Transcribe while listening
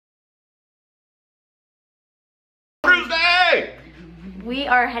we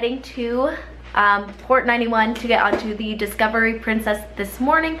are heading to Port 91 to get onto the Discovery Princess this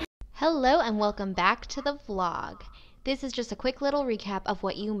morning. Hello and welcome back to the vlog. This is just a quick little recap of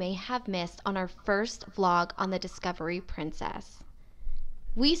what you may have missed on our first vlog on the Discovery Princess.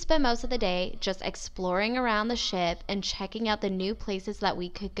 We spent most of the day just exploring around the ship and checking out the new places that we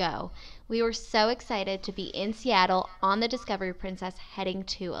could go. We were so excited to be in Seattle on the Discovery Princess heading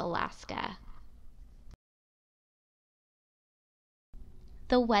to Alaska.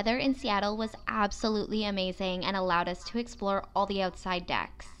 The weather in Seattle was absolutely amazing and allowed us to explore all the outside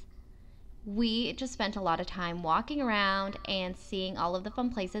decks. We just spent a lot of time walking around and seeing all of the fun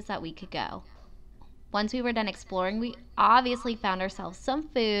places that we could go. Once we were done exploring, we obviously found ourselves some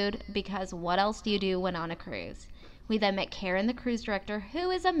food, because what else do you do when on a cruise? We then met Karen, the cruise director,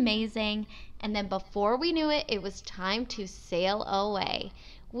 who is amazing, and then before we knew it, it was time to sail away.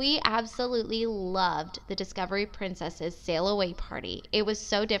 We absolutely loved the Discovery Princess's sail away party. It was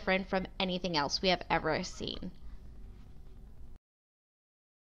so different from anything else we have ever seen.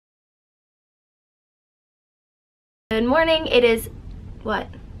 Good morning. It is what?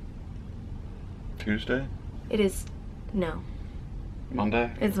 Tuesday? It is no.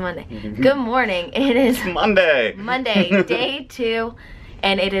 Monday? It's Monday. Good morning. It is Monday. Monday, day 2,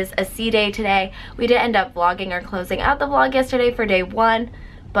 and it is a sea day today. We did end up vlogging or closing out the vlog yesterday for day 1,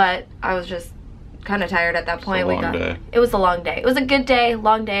 but I was just kind of tired at that point. It was a long day. It was a good day,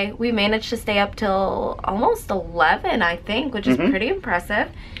 long day. We managed to stay up till almost 11, I think, which is pretty impressive.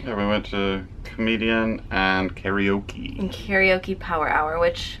 Yeah, we went to comedian and karaoke. And karaoke power hour,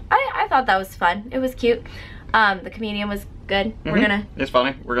 which I thought that was fun. It was cute. The comedian was good. It's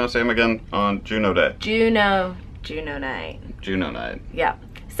funny. We're gonna see him again on JUNEAU Day. JUNEAU night. JUNEAU night. Yeah.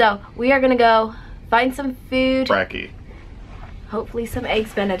 So we are gonna go find some food. Bracky. Hopefully some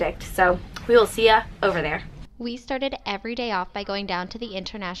eggs Benedict. So we will see ya over there. We started every day off by going down to the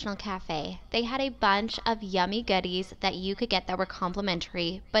International Cafe. They had a bunch of yummy goodies that you could get that were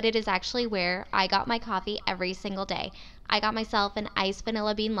complimentary, but it is actually where I got my coffee every single day. I got myself an iced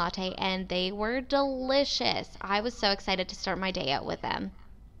vanilla bean latte and they were delicious. I was so excited to start my day out with them.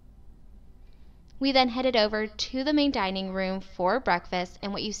 We then headed over to the main dining room for breakfast,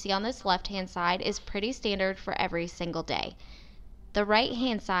 and what you see on this left-hand side is pretty standard for every single day. The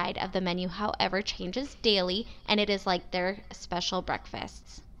right-hand side of the menu, however, changes daily, and it is like their special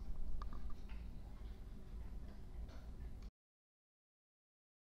breakfasts.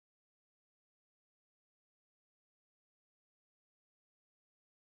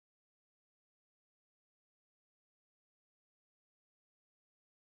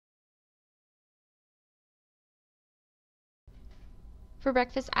 For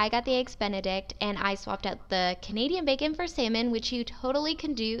breakfast, I got the eggs Benedict, and I swapped out the Canadian bacon for salmon, which you totally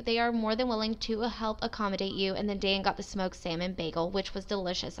can do. They are more than willing to help accommodate you. And then Dan got the smoked salmon bagel, which was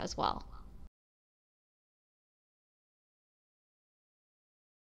delicious as well.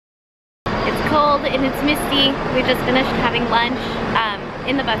 It's cold and it's misty. We just finished having lunch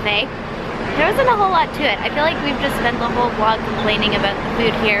in the buffet. There wasn't a whole lot to it. I feel like we've just spent the whole vlog complaining about the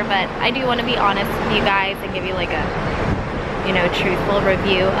food here, but I do want to be honest with you guys and give you like a truthful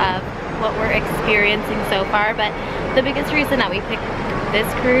review of what we're experiencing so far. But the biggest reason that we picked this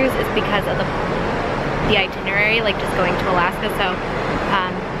cruise is because of the itinerary, like just going to Alaska. So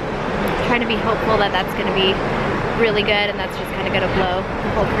trying to be hopeful that that's going to be really good, and that's just kind of going to blow the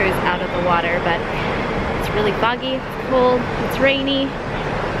whole cruise out of the water. But it's really foggy, it's cold, it's rainy,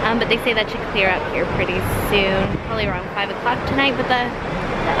 but they say that should clear up here pretty soon, probably around 5 o'clock tonight. But the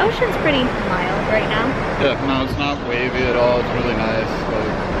ocean's pretty mild right now. Yeah, no, it's not wavy at all. It's really nice.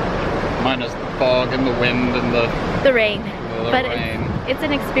 Like, minus the fog and the wind and the rain. But it's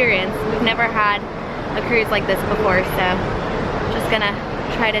an experience. We've never had a cruise like this before, so just gonna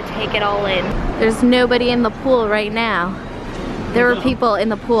try to take it all in. There's nobody in the pool right now. There were people in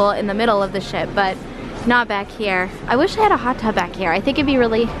the pool in the middle of the ship, but not back here. I wish I had a hot tub back here. I think it'd be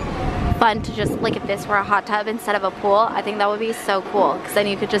really fun to just, like if this were a hot tub instead of a pool, I think that would be so cool, because then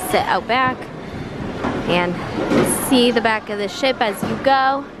you could just sit out back and see the back of the ship as you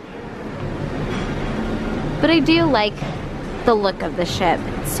go. But I do like the look of the ship.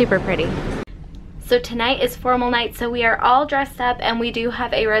 It's super pretty. So tonight is formal night, so we are all dressed up, and we do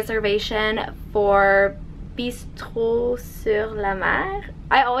have a reservation for Bistro sur la mer.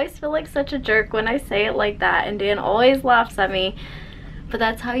 I always feel like such a jerk when I say it like that, and Dan always laughs at me. But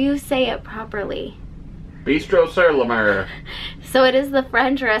that's how you say it properly. Bistro sur la mer. So it is the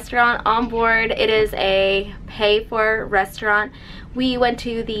French restaurant on board. It is a pay-for restaurant. We went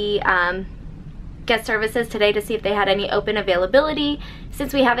to the guest services today to see if they had any open availability.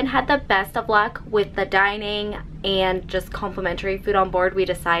 Since we haven't had the best of luck with the dining and just complimentary food on board, we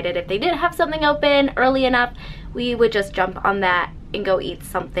decided if they did have something open early enough, we would just jump on that and go eat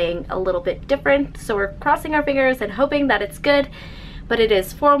something a little bit different. So we're crossing our fingers and hoping that it's good, but it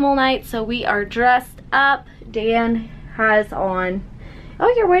is formal night, so we are dressed up. Dan has on,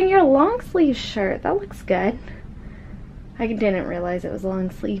 oh, you're wearing your long sleeve shirt. That looks good. I didn't realize it was long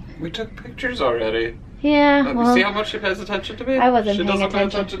sleeve. We took pictures already. Yeah, well, see how much she pays attention to me? I wasn't paying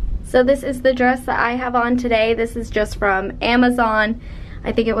attention. So this is the dress that I have on today. This is just from Amazon.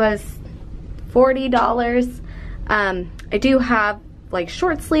 I think it was $40. I do have like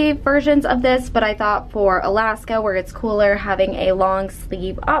short sleeve versions of this, but I thought for Alaska where it's cooler, having a long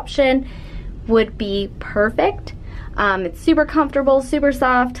sleeve option would be perfect. It's super comfortable, super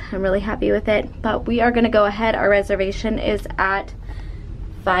soft. I'm really happy with it, but we are gonna go ahead. Our reservation is at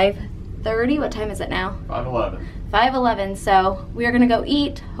 5:30. What time is it now? 5:11. 5:11, so we are gonna go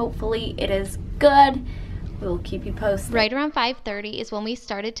eat. Hopefully it is good. We'll keep you posted. Right around 5:30 is when we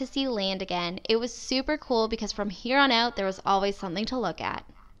started to see land again. It was super cool because from here on out there was always something to look at.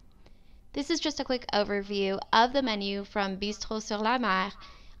 This is just a quick overview of the menu from Bistro sur la Mer.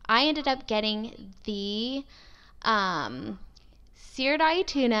 I ended up getting the seared eye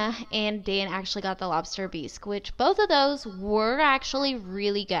tuna, and Dan actually got the lobster bisque, which both of those were actually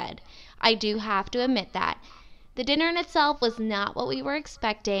really good. I do have to admit that. The dinner in itself was not what we were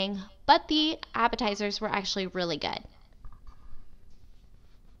expecting, but the appetizers were actually really good.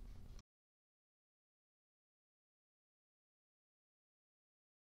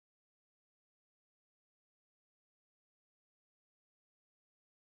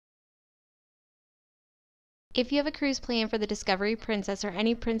 If you have a cruise plan for the Discovery Princess or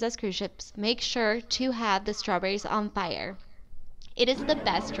any Princess cruise ships, make sure to have the strawberries on fire. It is the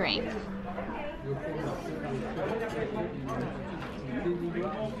best drink.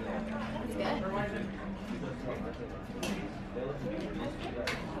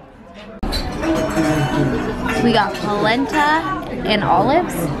 We got polenta and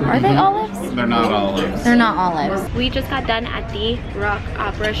olives. Are they olives? They're not olives. They're not olives. We just got done at the Rock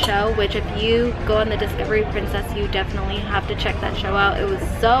Opera show, which if you go on the Discovery Princess, you definitely have to check that show out. It was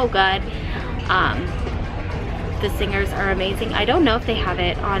so good. The singers are amazing. I don't know if they have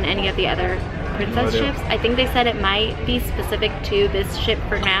it on any of the other Princess ships. I think they said it might be specific to this ship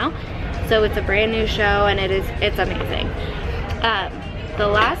for now. So it's a brand new show and it's amazing. The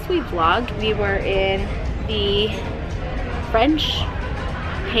last we vlogged, we were in the French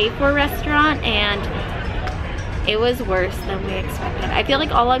pay-for restaurant and it was worse than we expected. I feel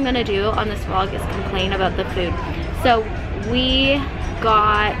like all I'm gonna do on this vlog is complain about the food. So we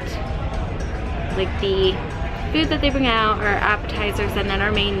got like the food that they bring out, our appetizers, and then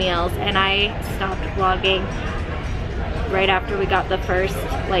our main meals, and I stopped vlogging right after we got the first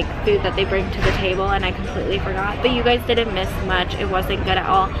like food that they bring to the table, and I completely forgot. But you guys didn't miss much. It wasn't good at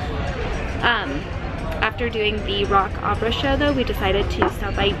all. After doing the Rock Opera show though, we decided to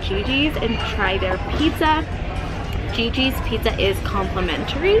stop by GIGIS and try their pizza. GIGIS pizza is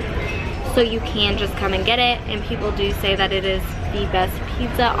complimentary, so you can just come and get it, and people do say that it is the best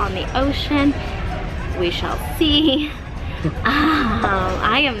pizza on the ocean. We shall see.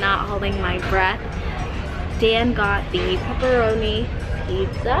 I am not holding my breath. Dan got the pepperoni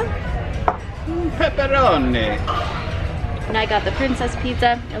pizza. Pepperoni. And I got the princess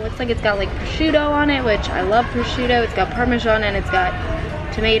pizza. It looks like it's got like prosciutto on it, which I love prosciutto. It's got Parmesan and it's got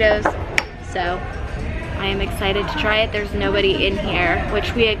tomatoes. So I am excited to try it. There's nobody in here,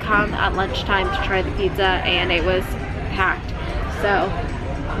 which we had come at lunchtime to try the pizza and it was packed. So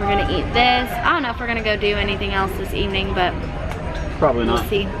we're gonna eat this. I don't know if we're gonna go do anything else this evening, but Probably not. we'll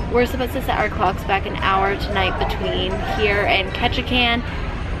see. We're supposed to set our clocks back an hour tonight between here and KETCHIKAN.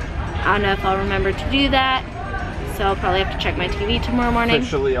 I don't know if I'll remember to do that, so I'll probably have to check my TV tomorrow morning.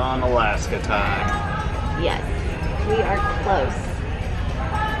 Officially on Alaska time. Yes, we are close.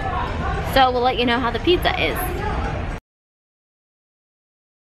 So we'll let you know how the pizza is.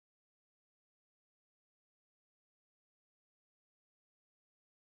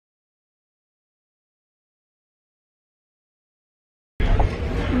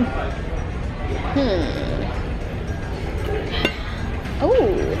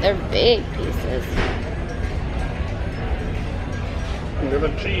 Oh, they're big pieces. Look at the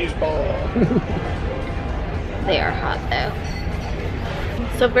cheese ball. They are hot though.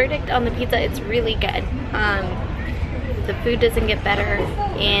 So verdict on the pizza, it's really good. The food doesn't get better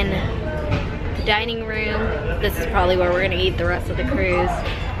in the dining room. This is probably where we're gonna eat the rest of the cruise.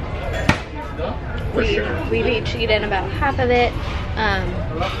 We've each eaten about half of it.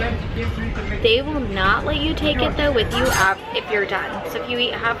 They will not let you take it though with you if you're done. So if you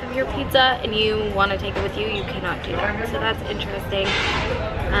eat half of your pizza and you want to take it with you, you cannot do that. So that's interesting.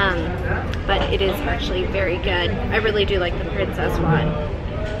 But it is actually very good. I really do like the princess one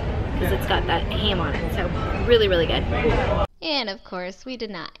because it's got that ham on it. So really, really good. And of course, we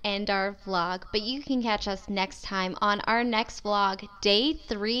did not end our vlog, but you can catch us next time on our next vlog, day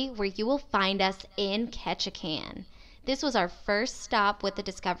 3, where you will find us in KETCHIKAN. This was our first stop with the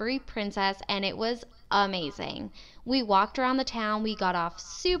Discovery Princess, and it was amazing. We walked around the town. We got off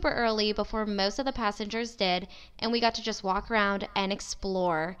super early before most of the passengers did, and we got to just walk around and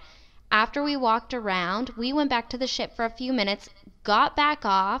explore. After we walked around, we went back to the ship for a few minutes, got back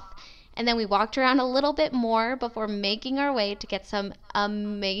off, and then we walked around a little bit more before making our way to get some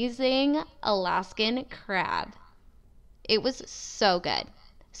amazing Alaskan crab. It was so good.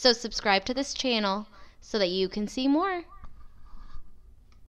 So subscribe to this channel so that you can see more.